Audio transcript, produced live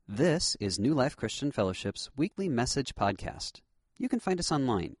This is New Life Christian Fellowship's weekly message podcast. You can find us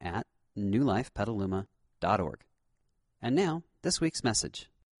online at newlifepetaluma.org. And now, this week's message.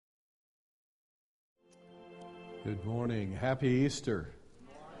 Good morning. Happy Easter.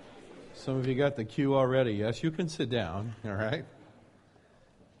 Some of you got the cue already. Yes, you can sit down, all right?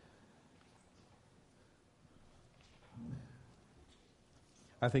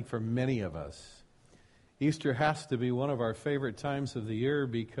 I think for many of us, Easter has to be one of our favorite times of the year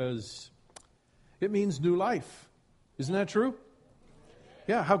because it means new life. Isn't that true?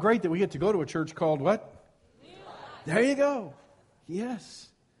 Yeah, how great that we get to go to a church called what? New Life. There you go. Yes.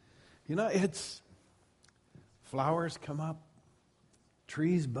 You know, it's flowers come up,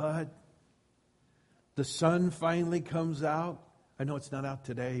 trees bud, the sun finally comes out. I know it's not out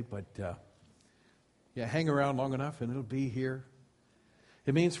today, but hang around long enough and it'll be here.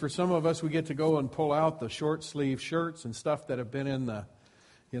 It means for some of us we get to go and pull out the short sleeve shirts and stuff that have been in the,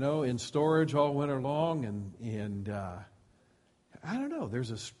 in storage all winter long, and I don't know. There's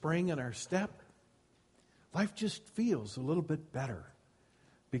a spring in our step. Life just feels a little bit better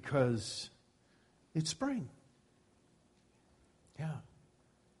because it's spring. Yeah,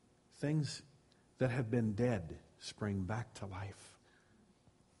 things that have been dead spring back to life.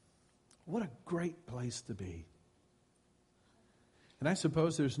 What a great place to be. And I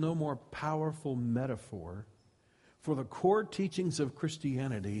suppose there's no more powerful metaphor for the core teachings of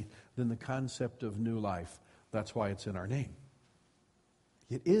Christianity than the concept of new life. That's why it's in our name.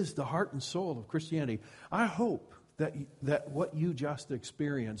 It is the heart and soul of Christianity. I hope that what you just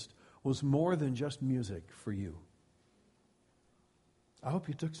experienced was more than just music for you. I hope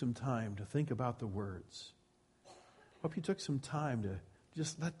you took some time to think about the words. I hope you took some time to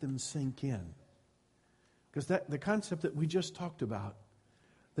just let them sink in. Because the concept that we just talked about,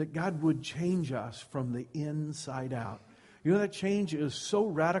 that God would change us from the inside out. You know, that change is so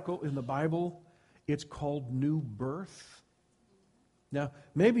radical in the Bible, it's called new birth. Now,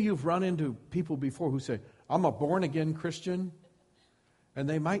 maybe you've run into people before who say, I'm a born-again Christian, and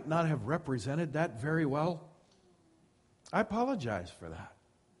they might not have represented that very well. I apologize for that.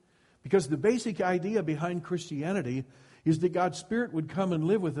 Because the basic idea behind Christianity is that God's Spirit would come and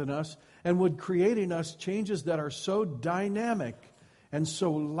live within us and would create in us changes that are so dynamic and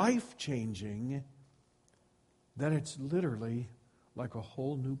so life-changing that it's literally like a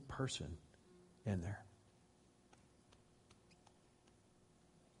whole new person in there.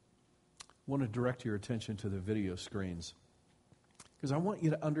 I want to direct your attention to the video screens because I want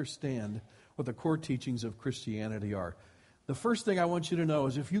you to understand what the core teachings of Christianity are. The first thing I want you to know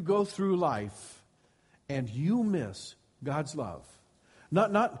is if you go through life and you miss God's love,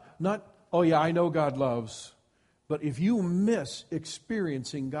 not, oh yeah, I know God loves, but if you miss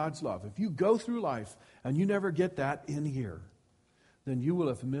experiencing God's love, if you go through life and you never get that in here, then you will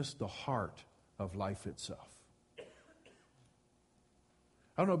have missed the heart of life itself. I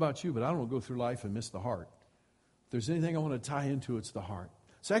don't know about you, but I don't want to go through life and miss the heart. If there's anything I want to tie into, it's the heart.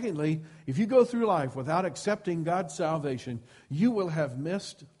 Secondly, if you go through life without accepting God's salvation, you will have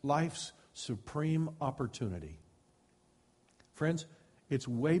missed life's supreme opportunity. Friends, it's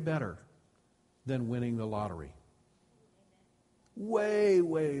way better than winning the lottery. Way,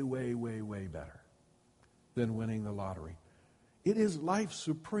 way, way, way, way better than winning the lottery. It is life's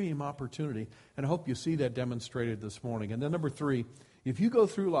supreme opportunity, and I hope you see that demonstrated this morning. And then number 3, if you go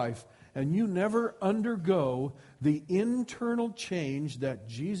through life and you never undergo the internal change that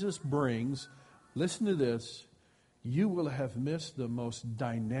Jesus brings, listen to this, you will have missed the most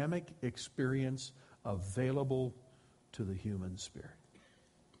dynamic experience available to the human spirit.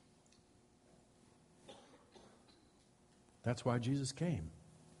 That's why Jesus came.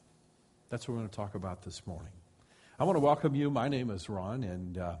 That's what we're going to talk about this morning. I want to welcome you. My name is Ron,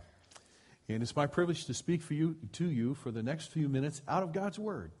 and it's my privilege to speak to you for the next few minutes out of God's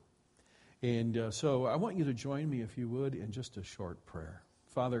Word. And so I want you to join me, if you would, in just a short prayer.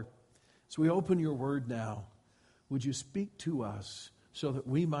 Father, as we open your Word now, would you speak to us so that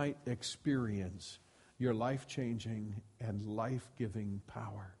we might experience your life-changing and life-giving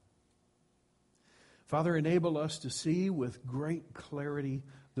power. Father, enable us to see with great clarity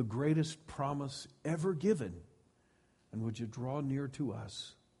the greatest promise ever given. And would you draw near to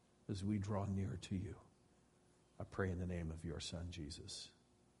us as we draw near to you? I pray in the name of your Son, Jesus.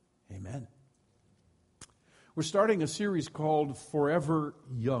 Amen. We're starting a series called Forever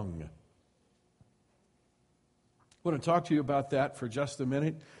Young. I want to talk to you about that for just a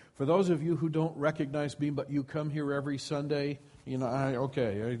minute. For those of you who don't recognize me, but you come here every Sunday,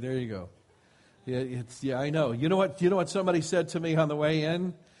 okay, there you go. I know. You know what somebody said to me on the way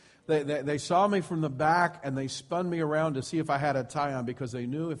in? They saw me from the back, and they spun me around to see if I had a tie on, because they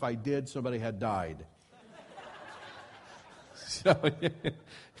knew if I did, somebody had died. So,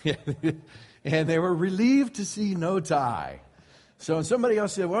 yeah, and they were relieved to see no tie. So somebody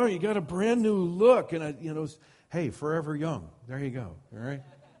else said, well, you got a brand new look. And, hey, forever young. There you go. All right.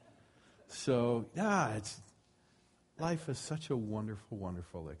 So, life is such a wonderful,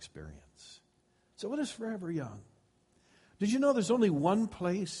 wonderful experience. So what is forever young? Did you know there's only one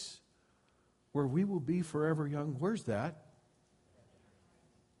place where we will be forever young? Where's that?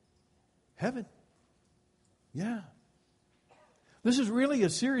 Heaven. Yeah. This is really a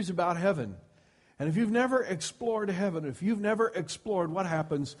series about heaven. And if you've never explored heaven, if you've never explored what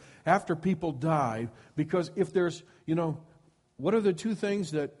happens after people die, because if there's, what are the two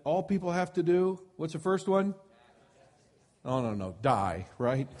things that all people have to do? What's the first one? Oh, no, die,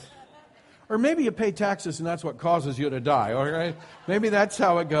 right? Or maybe you pay taxes and that's what causes you to die, all right? Maybe that's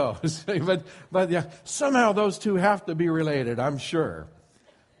how it goes. but yeah, somehow those two have to be related, I'm sure.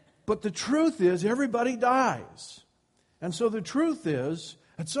 But the truth is, everybody dies. And so the truth is,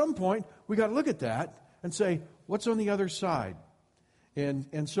 at some point, we got to look at that and say, what's on the other side?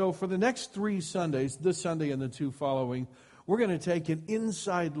 And so for the next 3 Sundays, this Sunday and the 2 following, we're going to take an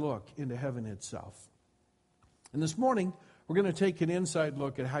inside look into heaven itself. And this morning, we're going to take an inside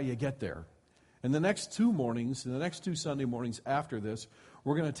look at how you get there. And the next 2 mornings, the next 2 Sunday mornings after this,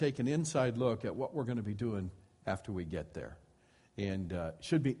 we're going to take an inside look at what we're going to be doing after we get there. And it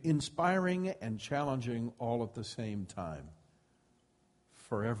should be inspiring and challenging all at the same time.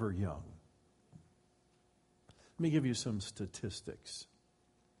 Forever young. Let me give you some statistics.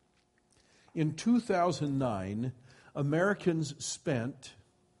 In 2009, Americans spent,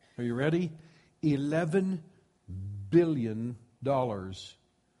 are you ready? $11 billion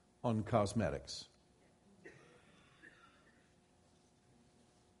on cosmetics.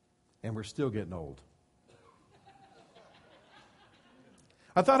 And we're still getting old.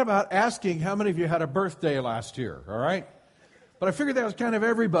 I thought about asking how many of you had a birthday last year, all right? But I figured that was kind of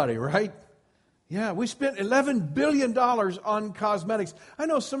everybody, right? Yeah, we spent $11 billion on cosmetics. I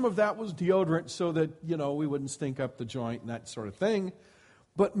know some of that was deodorant so that, we wouldn't stink up the joint and that sort of thing.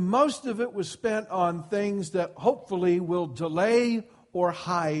 But most of it was spent on things that hopefully will delay or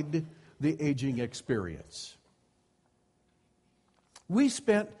hide the aging experience. We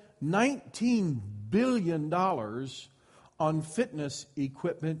spent $19 billion on fitness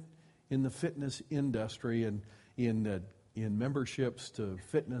equipment in the fitness industry and in memberships to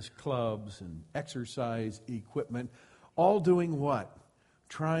fitness clubs and exercise equipment, all doing what?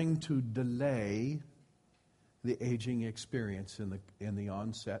 Trying to delay the aging experience in the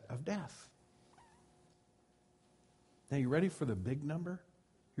onset of death. Now, you ready for the big number?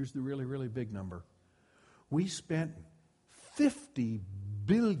 Here's the really, really big number. We spent $50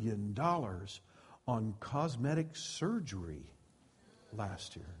 billion on cosmetic surgery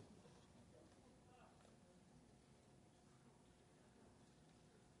last year.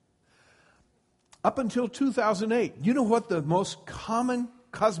 Up until 2008, you know what the most common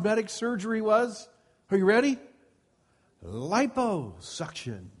cosmetic surgery was? Are you ready?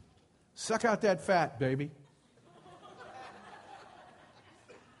 Liposuction. Suck out that fat, baby.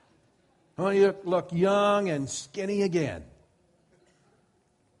 I want you to look young and skinny again.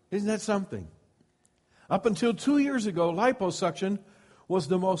 Isn't that something? Up until 2 years ago, liposuction was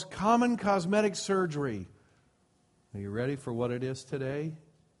the most common cosmetic surgery. Are you ready for what it is today?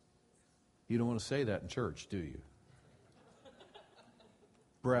 You don't want to say that in church, do you?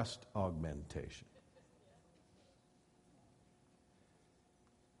 Breast augmentation.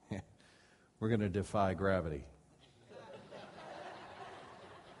 We're going to defy gravity.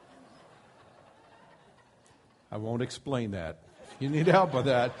 I won't explain that. If you need help with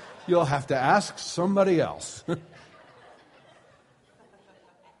that, you'll have to ask somebody else.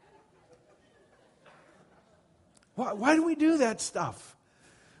 Why do we do that stuff?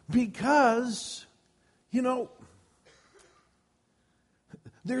 Because,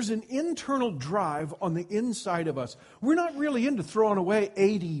 there's an internal drive on the inside of us. We're not really into throwing away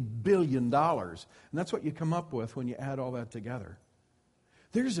 $80 billion. And that's what you come up with when you add all that together.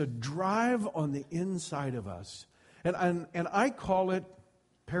 There's a drive on the inside of us. And I call it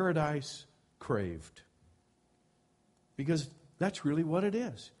paradise craved. Because that's really what it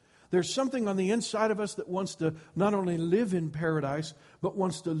is. There's something on the inside of us that wants to not only live in paradise, but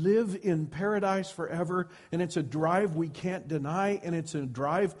wants to live in paradise forever. And it's a drive we can't deny, and it's a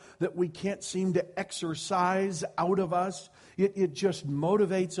drive that we can't seem to exorcise out of us. It just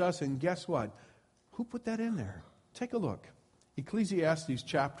motivates us, and guess what? Who put that in there? Take a look. Ecclesiastes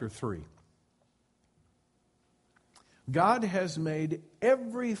chapter 3. God has made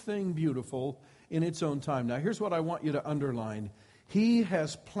everything beautiful in its own time. Now, here's what I want you to underline. He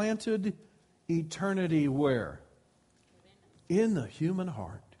has planted eternity where? In the human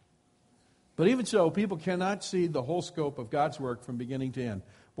heart. But even so, people cannot see the whole scope of God's work from beginning to end.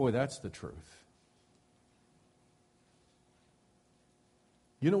 Boy, that's the truth.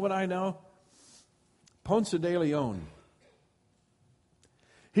 You know what I know? Ponce de Leon.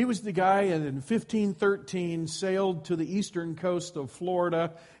 He was the guy that in 1513 sailed to the eastern coast of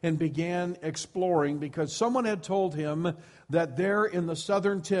Florida and began exploring because someone had told him that there in the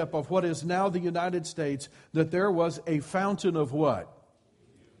southern tip of what is now the United States, that there was a fountain of what?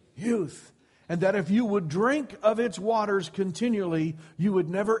 Youth. And that if you would drink of its waters continually, you would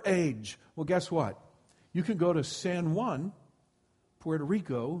never age. Well, guess what? You can go to San Juan, Puerto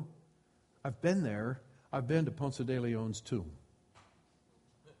Rico. I've been there. I've been to Ponce de Leon's tomb.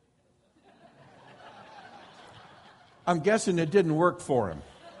 I'm guessing it didn't work for him.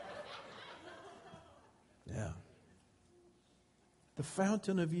 Yeah. The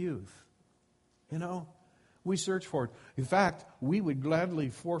fountain of youth. You know, we search for it. In fact, we would gladly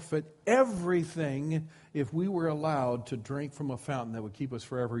forfeit everything if we were allowed to drink from a fountain that would keep us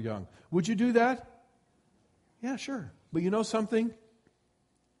forever young. Would you do that? Yeah, sure. But you know something?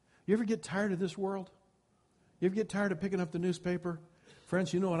 You ever get tired of this world? You ever get tired of picking up the newspaper?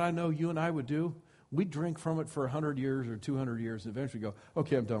 Friends, you know what I know you and I would do? We'd drink from it for 100 years or 200 years and eventually go,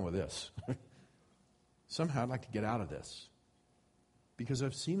 okay, I'm done with this. Somehow I'd like to get out of this. Because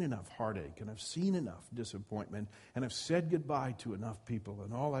I've seen enough heartache and I've seen enough disappointment and I've said goodbye to enough people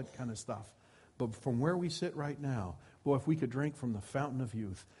and all that kind of stuff. But from where we sit right now, boy, if we could drink from the fountain of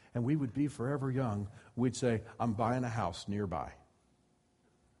youth and we would be forever young, we'd say, I'm buying a house nearby.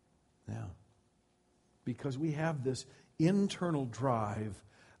 Yeah. Because we have this internal drive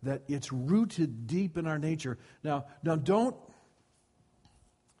that it's rooted deep in our nature. Now don't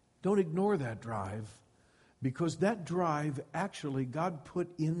ignore that drive, because that drive actually God put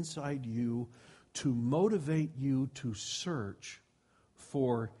inside you to motivate you to search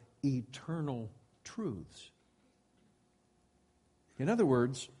for eternal truths. In other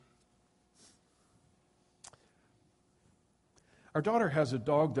words, our daughter has a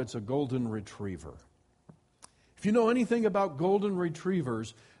dog that's a golden retriever. If you know anything about golden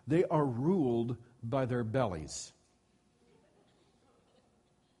retrievers, they are ruled by their bellies.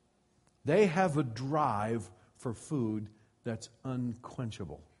 They have a drive for food that's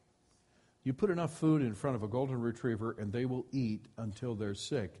unquenchable. You put enough food in front of a golden retriever and they will eat until they're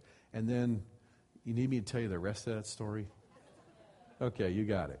sick. And then, you need me to tell you the rest of that story? Okay, you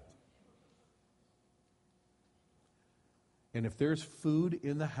got it. And if there's food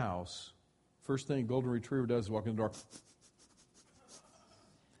in the house, first thing a golden retriever does is walk in the door.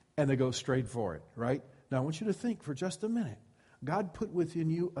 And they go straight for it, right? Now, I want you to think for just a minute. God put within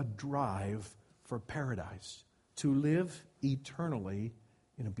you a drive for paradise, to live eternally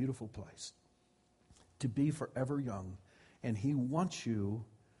in a beautiful place, to be forever young. And He wants you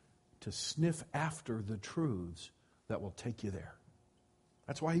to sniff after the truths that will take you there.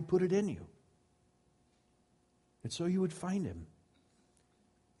 That's why He put it in you. And so you would find Him.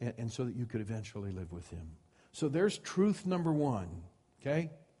 And so that you could eventually live with Him. So there's truth number one,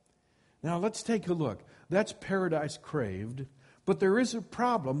 okay? Now let's take a look. That's paradise craved, but there is a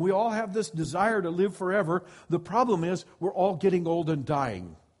problem. We all have this desire to live forever. The problem is we're all getting old and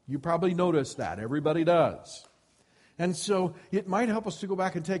dying. You probably noticed that. Everybody does. And so it might help us to go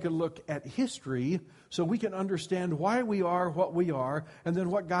back and take a look at history so we can understand why we are what we are and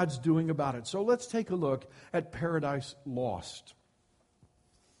then what God's doing about it. So let's take a look at Paradise Lost.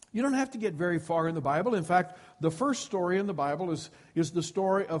 You don't have to get very far in the Bible. In fact, the first story in the Bible is the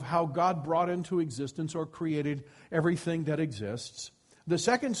story of how God brought into existence or created everything that exists. The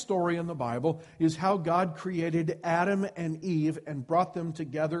second story in the Bible is how God created Adam and Eve and brought them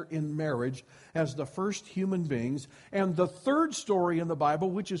together in marriage as the first human beings. And the third story in the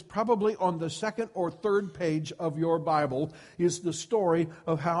Bible, which is probably on the second or third page of your Bible, is the story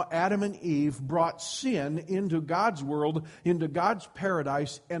of how Adam and Eve brought sin into God's world, into God's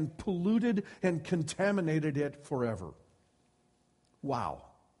paradise, and polluted and contaminated it forever. Wow.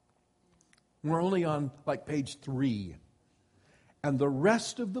 We're only on like page 3. And the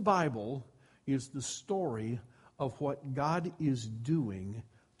rest of the Bible is the story of what God is doing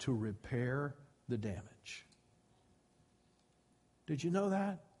to repair the damage. Did you know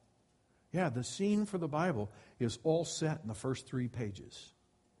that? Yeah, the scene for the Bible is all set in the first 3 pages.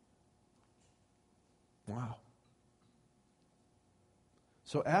 Wow.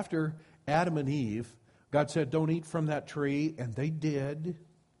 So after Adam and Eve, God said, don't eat from that tree, and they did.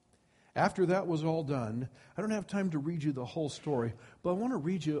 After that was all done, I don't have time to read you the whole story, but I want to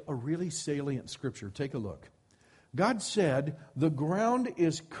read you a really salient scripture. Take a look. God said, the ground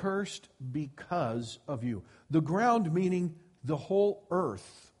is cursed because of you. The ground meaning the whole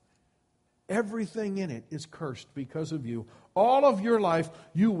earth. Everything in it is cursed because of you. All of your life,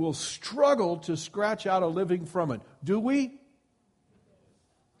 you will struggle to scratch out a living from it. Do we?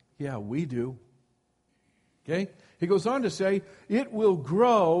 Yeah, we do. Okay? He goes on to say, it will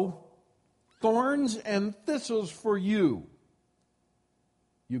grow thorns and thistles for you.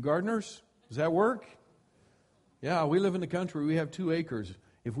 You gardeners, does that work? Yeah, we live in the country. We have 2 acres.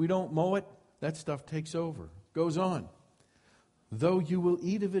 If we don't mow it, that stuff takes over. Goes on. Though you will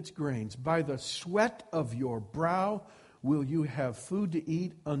eat of its grains, by the sweat of your brow will you have food to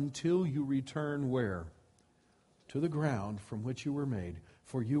eat until you return where? To the ground from which you were made.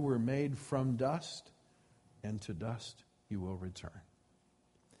 For you were made from dust, and to dust you will return.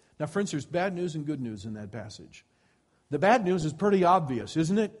 Now, friends, there's bad news and good news in that passage. The bad news is pretty obvious,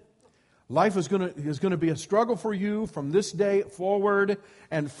 isn't it? Life is going to be a struggle for you from this day forward,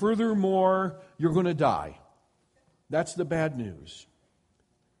 and furthermore, you're going to die. That's the bad news.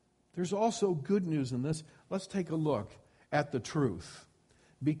 There's also good news in this. Let's take a look at the truth.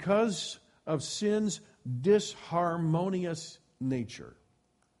 Because of sin's disharmonious nature,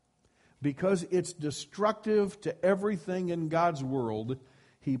 because it's destructive to everything in God's world,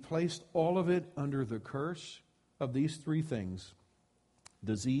 He placed all of it under the curse of these 3 things: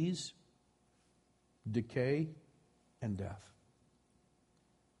 disease, decay, and death.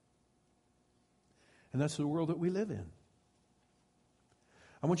 And that's the world that we live in.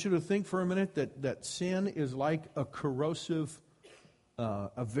 I want you to think for a minute that sin is like a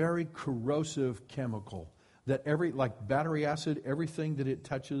very corrosive chemical. That like battery acid, everything that it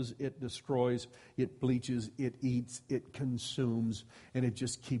touches, it destroys, it bleaches, it eats, it consumes, and it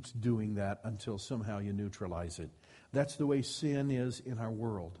just keeps doing that until somehow you neutralize it. That's the way sin is in our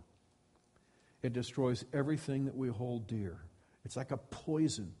world. It destroys everything that we hold dear. It's like a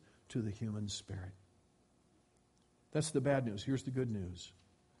poison to the human spirit. That's the bad news. Here's the good news.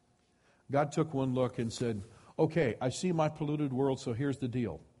 God took one look and said, okay, I see my polluted world, so here's the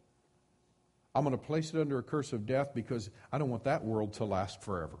deal. I'm going to place it under a curse of death because I don't want that world to last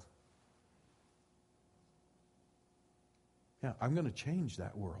forever. Yeah, I'm going to change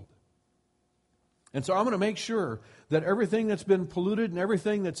that world. And so I'm going to make sure that everything that's been polluted and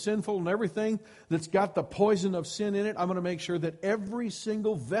everything that's sinful and everything that's got the poison of sin in it, I'm going to make sure that every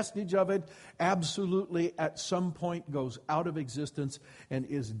single vestige of it absolutely at some point goes out of existence and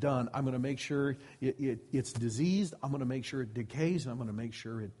is done. I'm going to make sure it's diseased. I'm going to make sure it decays. And I'm going to make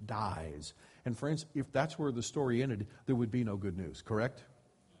sure it dies. And friends, if that's where the story ended, there would be no good news, correct?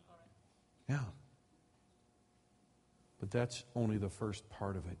 Yeah. But that's only the first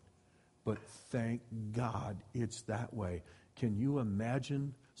part of it. But thank God it's that way. Can you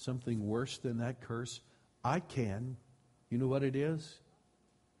imagine something worse than that curse? I can. You know what it is?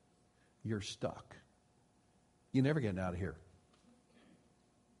 You're stuck. You're never getting out of here.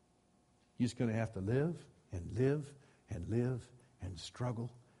 You're just going to have to live and live and live and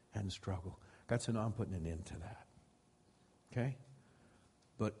struggle and struggle. God said, no, I'm putting an end to that. Okay?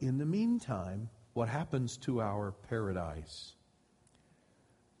 But in the meantime, what happens to our paradise?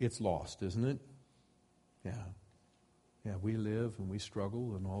 It's lost, isn't it? Yeah. Yeah, we live and we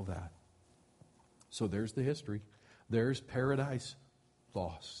struggle and all that. So there's the history. There's paradise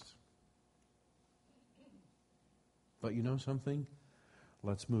lost. But you know something?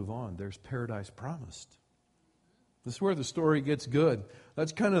 Let's move on. There's paradise promised. This is where the story gets good.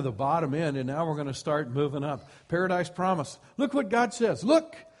 That's kind of the bottom end, and now we're going to start moving up. Paradise promised. Look what God says.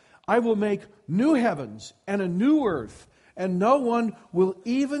 Look, I will make new heavens and a new earth, and no one will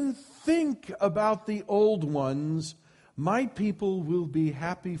even think about the old ones. My people will be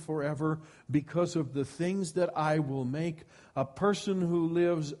happy forever because of the things that I will make. A person who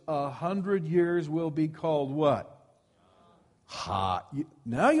lives 100 years will be called what?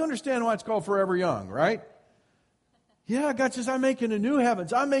 Now you understand why it's called forever young, right? Yeah, God says, I'm making a new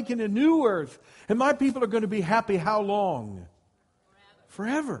heavens. I'm making a new earth. And my people are going to be happy how long?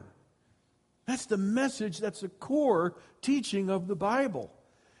 Forever. That's the message, that's the core teaching of the Bible.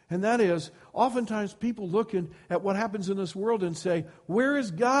 And that is, oftentimes people look at what happens in this world and say, where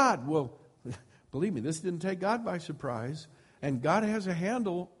is God? Well, believe me, this didn't take God by surprise. And God has a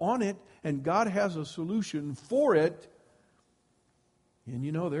handle on it, and God has a solution for it. And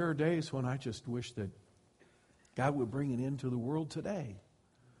you know, there are days when I just wish that God would bring it into the world today.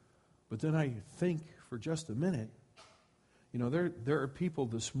 But then I think for just a minute, you know, there are people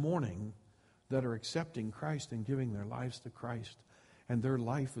this morning that are accepting Christ and giving their lives to Christ. and their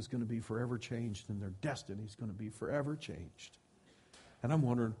life is going to be forever changed, and their destiny is going to be forever changed. And I'm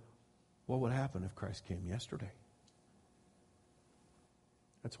wondering, what would happen if Christ came yesterday?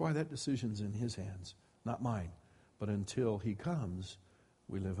 That's why that decision's in his hands, not mine. But until he comes,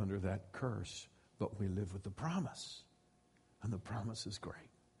 we live under that curse, but we live with the promise. And the promise is great.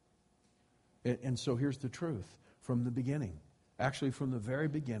 And so here's the truth from the beginning. Actually, from the very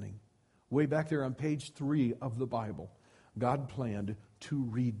beginning, way back there on page 3 of the Bible, God planned to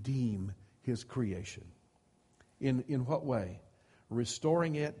redeem his creation. In what way?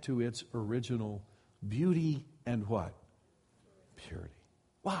 Restoring it to its original beauty and what? Purity.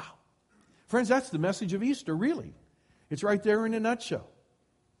 Wow. Friends, that's the message of Easter, really. It's right there in a nutshell.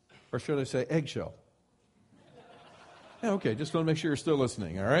 Or should I say eggshell? Yeah, okay, just want to make sure you're still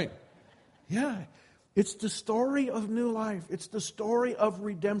listening, all right? Yeah, it's the story of new life. It's the story of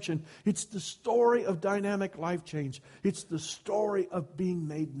redemption. It's the story of dynamic life change. It's the story of being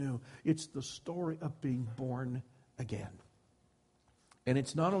made new. It's the story of being born again. And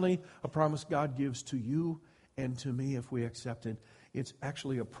it's not only a promise God gives to you and to me if we accept it, it's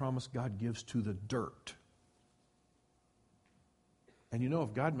actually a promise God gives to the dirt. And you know,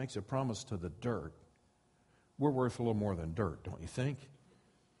 if God makes a promise to the dirt, we're worth a little more than dirt, don't you think?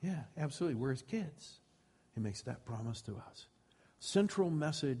 Yeah, absolutely. We're his kids. He makes that promise to us. Central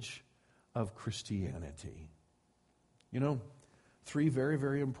message of Christianity. You know, 3 very,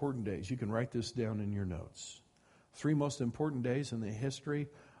 very important days. You can write this down in your notes. 3 most important days in the history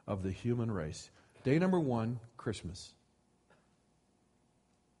of the human race. Day number 1, Christmas.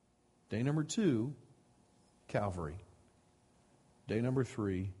 Day number 2, Calvary. Day number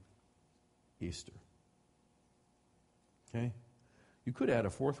 3, Easter. Okay? You could add a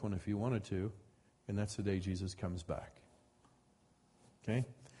 4th one if you wanted to, and that's the day Jesus comes back. Okay?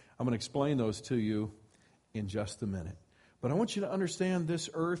 I'm going to explain those to you in just a minute. But I want you to understand this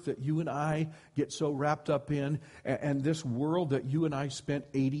earth that you and I get so wrapped up in, and this world that you and I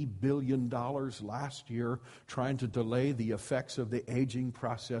spent $80 billion last year trying to delay the effects of the aging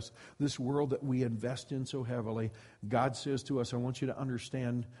process, this world that we invest in so heavily, God says to us, I want you to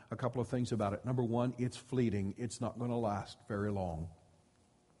understand a couple of things about it. Number 1, it's fleeting. It's not going to last very long.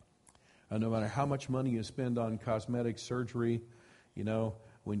 And no matter how much money you spend on cosmetic surgery, you know,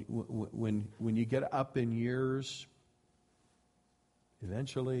 when you get up in years,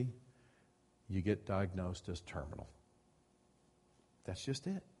 eventually, you get diagnosed as terminal. That's just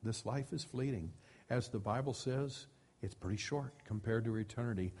it. This life is fleeting. As the Bible says, it's pretty short compared to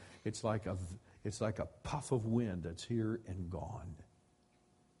eternity. It's like a puff of wind that's here and gone.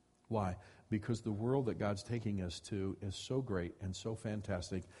 Why? Because the world that God's taking us to is so great and so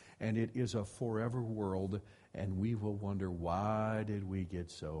fantastic, and it is a forever world, and we will wonder, why did we get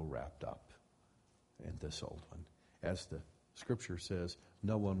so wrapped up in this old one? As the Scripture says,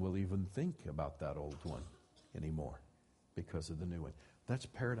 no one will even think about that old one anymore because of the new one. That's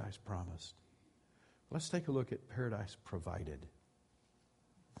paradise promised. Let's take a look at paradise provided.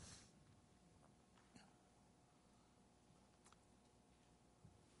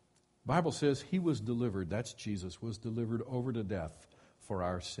 The Bible says he was delivered, that's Jesus, was delivered over to death for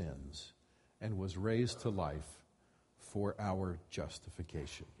our sins and was raised to life for our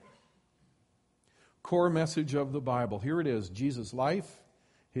justification. Core message of the Bible. Here it is. Jesus' life,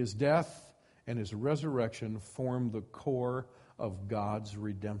 his death, and his resurrection form the core of God's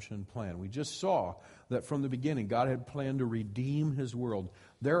redemption plan. We just saw that from the beginning, God had planned to redeem his world.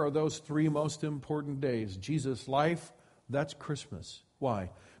 There are those 3 most important days. Jesus' life, that's Christmas. Why?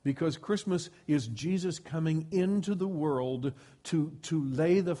 Because Christmas is Jesus coming into the world to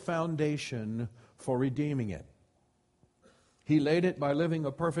lay the foundation for redeeming it. He laid it by living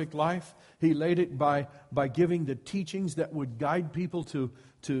a perfect life. He laid it by giving the teachings that would guide people to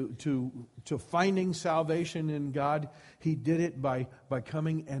finding salvation in God. He did it by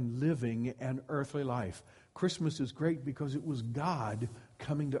coming and living an earthly life. Christmas is great because it was God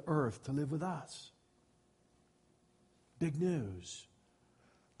coming to earth to live with us. Big news.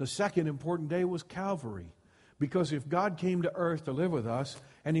 The second important day was Calvary. Because if God came to earth to live with us,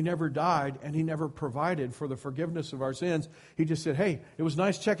 and he never died, and he never provided for the forgiveness of our sins, he just said, hey, it was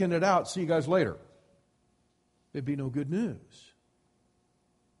nice checking it out. See you guys later. It'd be no good news.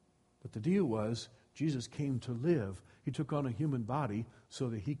 But the deal was, Jesus came to live. He took on a human body so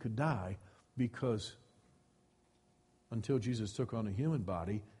that he could die, because until Jesus took on a human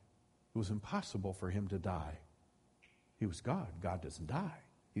body, it was impossible for him to die. He was God. God doesn't die.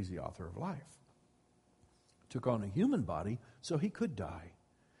 He's the author of life. Took on a human body so he could die.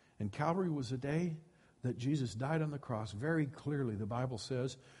 And Calvary was a day that Jesus died on the cross very clearly, the Bible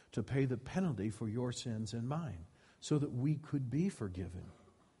says, to pay the penalty for your sins and mine. so that we could be forgiven.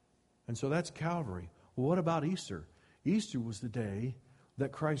 And so that's Calvary. Well, what about Easter? Easter was the day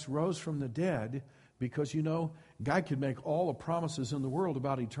that Christ rose from the dead, because, God could make all the promises in the world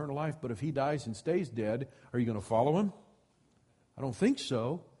about eternal life, but if he dies and stays dead, are you going to follow him? I don't think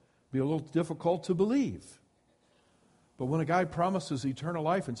so. It'd be a little difficult to believe. But when a guy promises eternal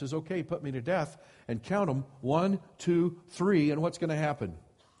life and says, okay, put me to death, and count them, 1, 2, 3, and what's going to happen?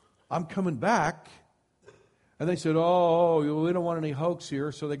 I'm coming back. And they said, oh, we don't want any hoax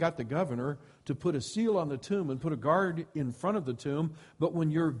here. So they got the governor to put a seal on the tomb and put a guard in front of the tomb. But when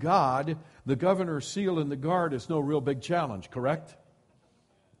you're God, the governor's seal and the guard is no real big challenge, correct?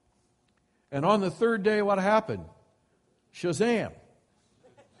 And on the third day, what happened? Shazam.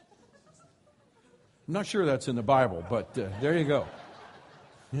 I'm not sure that's in the Bible, but there you go.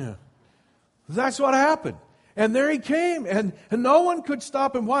 Yeah. That's what happened. And there he came, and no one could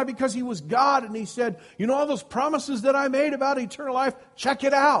stop him. Why? Because he was God, and he said, all those promises that I made about eternal life, check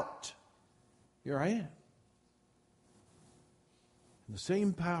it out. Here I am. And the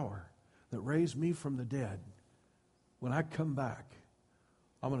same power that raised me from the dead, when I come back,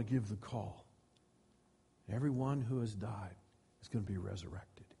 I'm going to give the call. Everyone who has died is going to be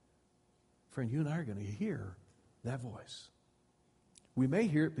resurrected. Friend, you and I are going to hear that voice. We may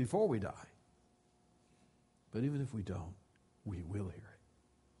hear it before we die. But even if we don't, we will hear it.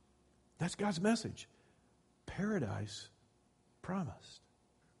 That's God's message. Paradise promised.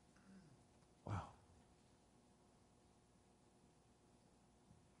 Wow.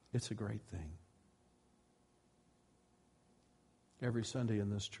 It's a great thing. Every Sunday in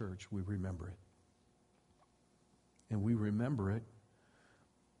this church, we remember it. And we remember it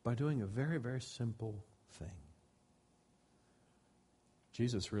by doing a very, very simple thing.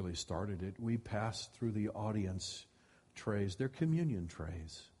 Jesus really started it. We passed through the audience trays. They're communion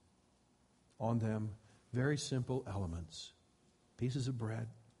trays. On them, very simple elements. Pieces of bread.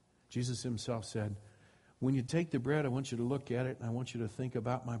 Jesus himself said, when you take the bread, I want you to look at it and I want you to think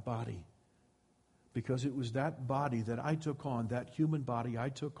about my body. Because it was that body that I took on, that human body I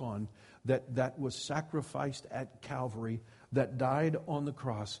took on, that was sacrificed at Calvary, that died on the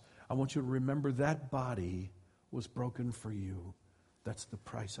cross. I want you to remember that body was broken for you. That's the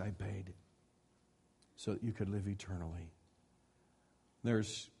price I paid so that you could live eternally.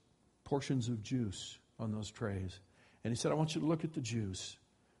 There's portions of juice on those trays. And he said, I want you to look at the juice.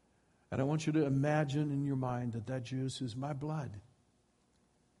 And I want you to imagine in your mind that juice is my blood.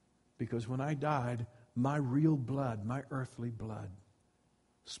 Because when I died, my real blood, my earthly blood,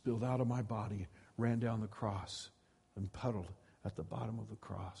 spilled out of my body, ran down the cross, and puddled at the bottom of the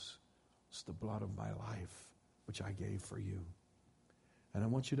cross. It's the blood of my life, which I gave for you. And I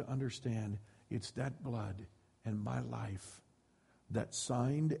want you to understand, it's that blood and my life that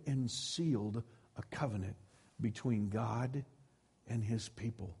signed and sealed a covenant between God and his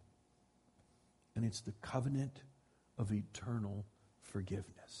people. And it's the covenant of eternal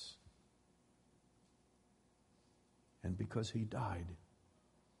forgiveness. And because he died,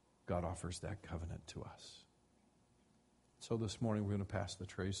 God offers that covenant to us. So this morning we're going to pass the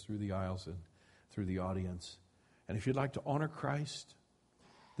trays through the aisles and through the audience. And if you'd like to honor Christ,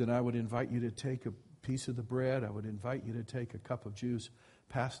 then I would invite you to take a piece of the bread. I would invite you to take a cup of juice,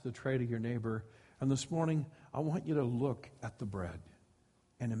 pass the tray to your neighbor. And this morning, I want you to look at the bread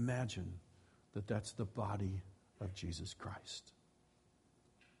and imagine that that's the body of Jesus Christ.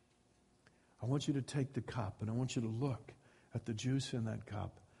 I want you to take the cup and I want you to look at the juice in that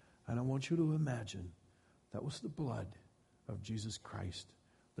cup. And I want you to imagine that was the blood of Jesus Christ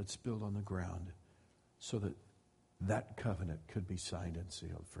that spilled on the ground so that that covenant could be signed and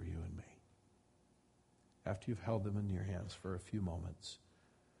sealed for you and me. After you've held them in your hands for a few moments,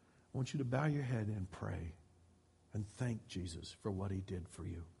 I want you to bow your head and pray and thank Jesus for what he did for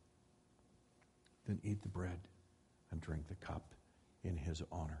you. Then eat the bread and drink the cup in his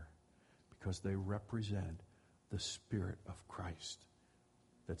honor, because they represent the Spirit of Christ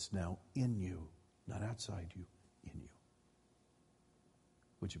that's now in you, not outside you, in you.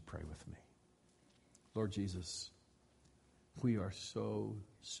 Would you pray with me? Lord Jesus, we are so,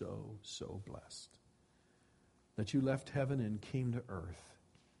 so, so blessed that you left heaven and came to earth,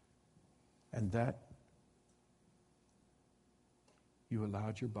 and that you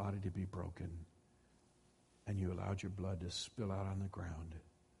allowed your body to be broken, and you allowed your blood to spill out on the ground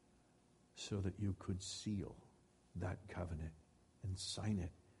so that you could seal that covenant and sign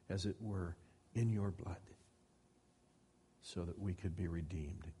it, as it were, in your blood, so that we could be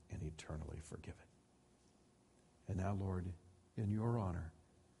redeemed and eternally forgiven. And now, Lord, in your honor,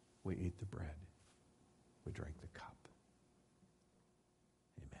 we eat the bread, we drink the cup.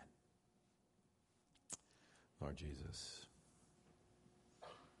 Amen. Lord Jesus,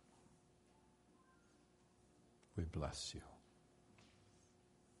 we bless you.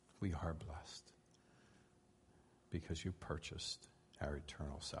 We are blessed because you purchased our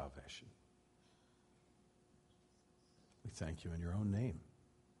eternal salvation. We thank you in your own name.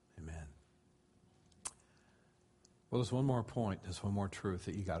 Amen. Well, there's one more point, there's one more truth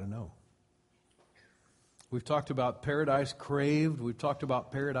that you got to know. We've talked about paradise craved, we've talked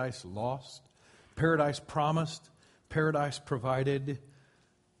about paradise lost, paradise promised, paradise provided.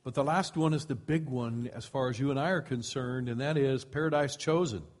 But the last one is the big one as far as you and I are concerned, and that is paradise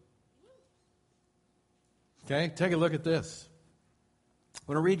chosen. Okay, take a look at this. I'm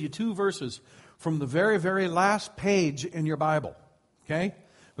going to read you 2 verses from the very, very last page in your Bible. Okay?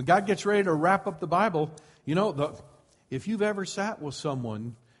 When God gets ready to wrap up the Bible, you know, if you've ever sat with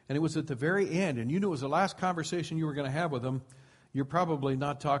someone and it was at the very end and you knew it was the last conversation you were going to have with them, you're probably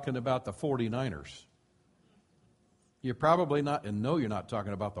not talking about the 49ers. You're probably not, and no, you're not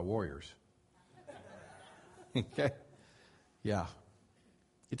talking about the Warriors. Okay? Yeah.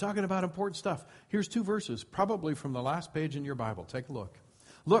 You're talking about important stuff. Here's 2 verses, probably from the last page in your Bible. Take a look.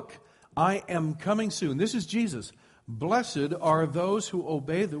 Look, I am coming soon. This is Jesus. Blessed are those who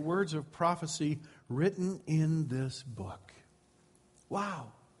obey the words of prophecy written in this book.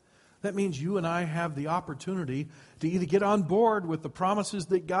 Wow. That means you and I have the opportunity to either get on board with the promises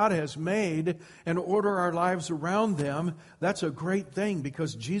that God has made and order our lives around them. That's a great thing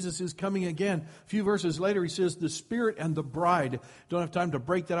because Jesus is coming again. A few verses later, he says, the Spirit and the bride. Don't have time to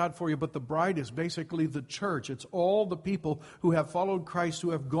break that out for you, but the bride is basically the church. It's all the people who have followed Christ, who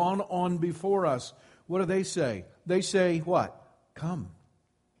have gone on before us. What do they say? They say what? Come.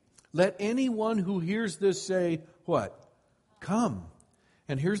 Let anyone who hears this say what? Come.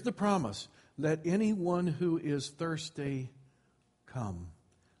 And here's the promise. Let anyone who is thirsty come.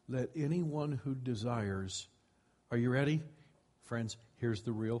 Let anyone who desires. Are you ready? Friends, here's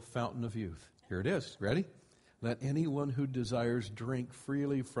the real fountain of youth. Here it is. Ready? Let anyone who desires drink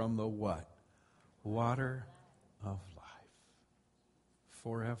freely from the what? Water of life.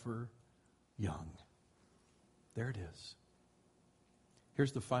 Forever young. There it is.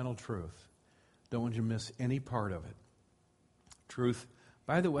 Here's the final truth. Don't want you to miss any part of it. Truth.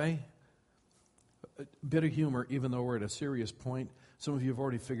 By the way, a bit of humor, even though we're at a serious point. Some of you have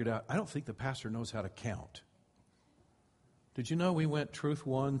already figured out, I don't think the pastor knows how to count. Did you know we went truth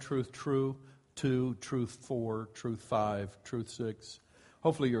 1, truth true, 2, truth 4, truth 5, truth 6?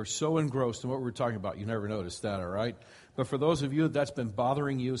 Hopefully you're so engrossed in what we're talking about, you never noticed that, all right? But for those of you that's been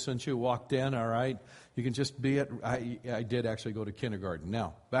bothering you since you walked in, all right, you can just be it. I did actually go to kindergarten.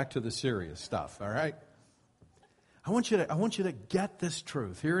 Now, back to the serious stuff, all right? I want you to get this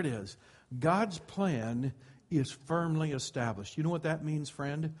truth. Here it is. God's plan is firmly established. You know what that means,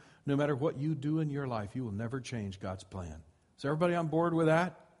 friend? No matter what you do in your life, you will never change God's plan. Is everybody on board with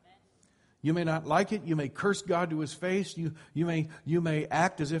that? You may not like it. You may curse God to his face. You may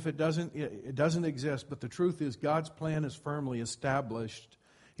act as if it doesn't exist. But the truth is God's plan is firmly established.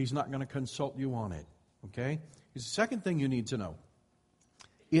 He's not going to consult you on it. Okay? Here's the second thing you need to know.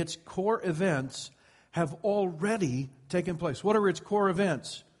 Its core events have already taken place. What are its core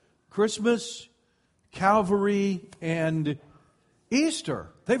events? Christmas, Calvary, and Easter.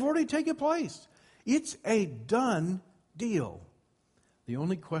 They've already taken place. It's a done deal. The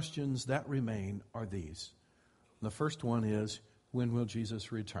only questions that remain are these. The first one is, when will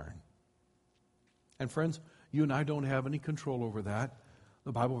Jesus return? And friends, you and I don't have any control over that.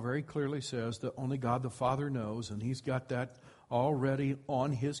 The Bible very clearly says that only God the Father knows, and he's got that already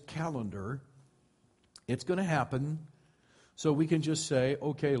on his calendar. It's going to happen. So we can just say,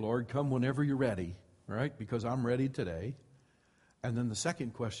 okay, Lord, come whenever you're ready, right? Because I'm ready today. And then the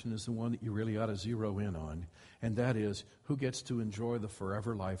second question is the one that you really ought to zero in on, and that is, who gets to enjoy the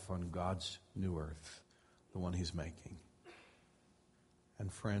forever life on God's new earth, the one he's making?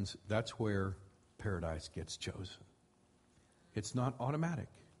 And friends, that's where paradise gets chosen. It's not automatic.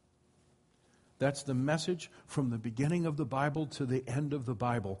 That's the message from the beginning of the Bible to the end of the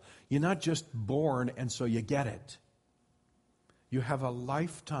Bible. You're not just born and so you get it. You have a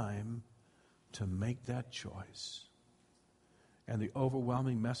lifetime to make that choice. And the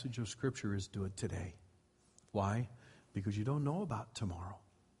overwhelming message of Scripture is do it today. Why? Because you don't know about tomorrow.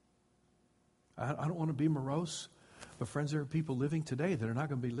 I don't want to be morose, but friends, there are people living today that are not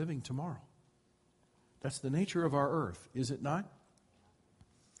going to be living tomorrow. That's the nature of our earth, is it not?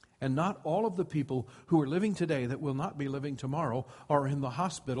 And not all of the people who are living today that will not be living tomorrow are in the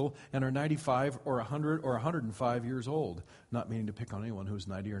hospital and are 95 or 100 or 105 years old. Not meaning to pick on anyone who's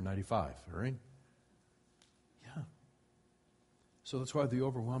 90 or 95, all right? Yeah. So that's why the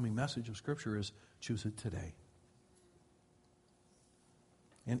overwhelming message of Scripture is choose it today.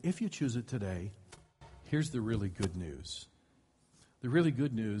 And if you choose it today, here's the really good news. The really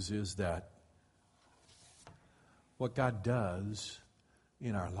good news is that what God does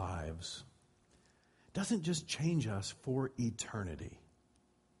in our lives doesn't just change us for eternity.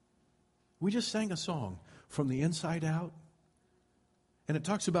 We just sang a song, From the Inside Out, and it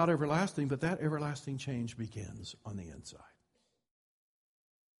talks about everlasting, but that everlasting change begins on the inside.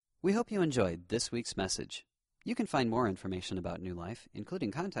 We hope you enjoyed this week's message. You can find more information about New Life,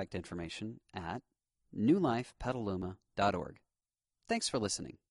 including contact information, at newlifepetaluma.org. Thanks for listening.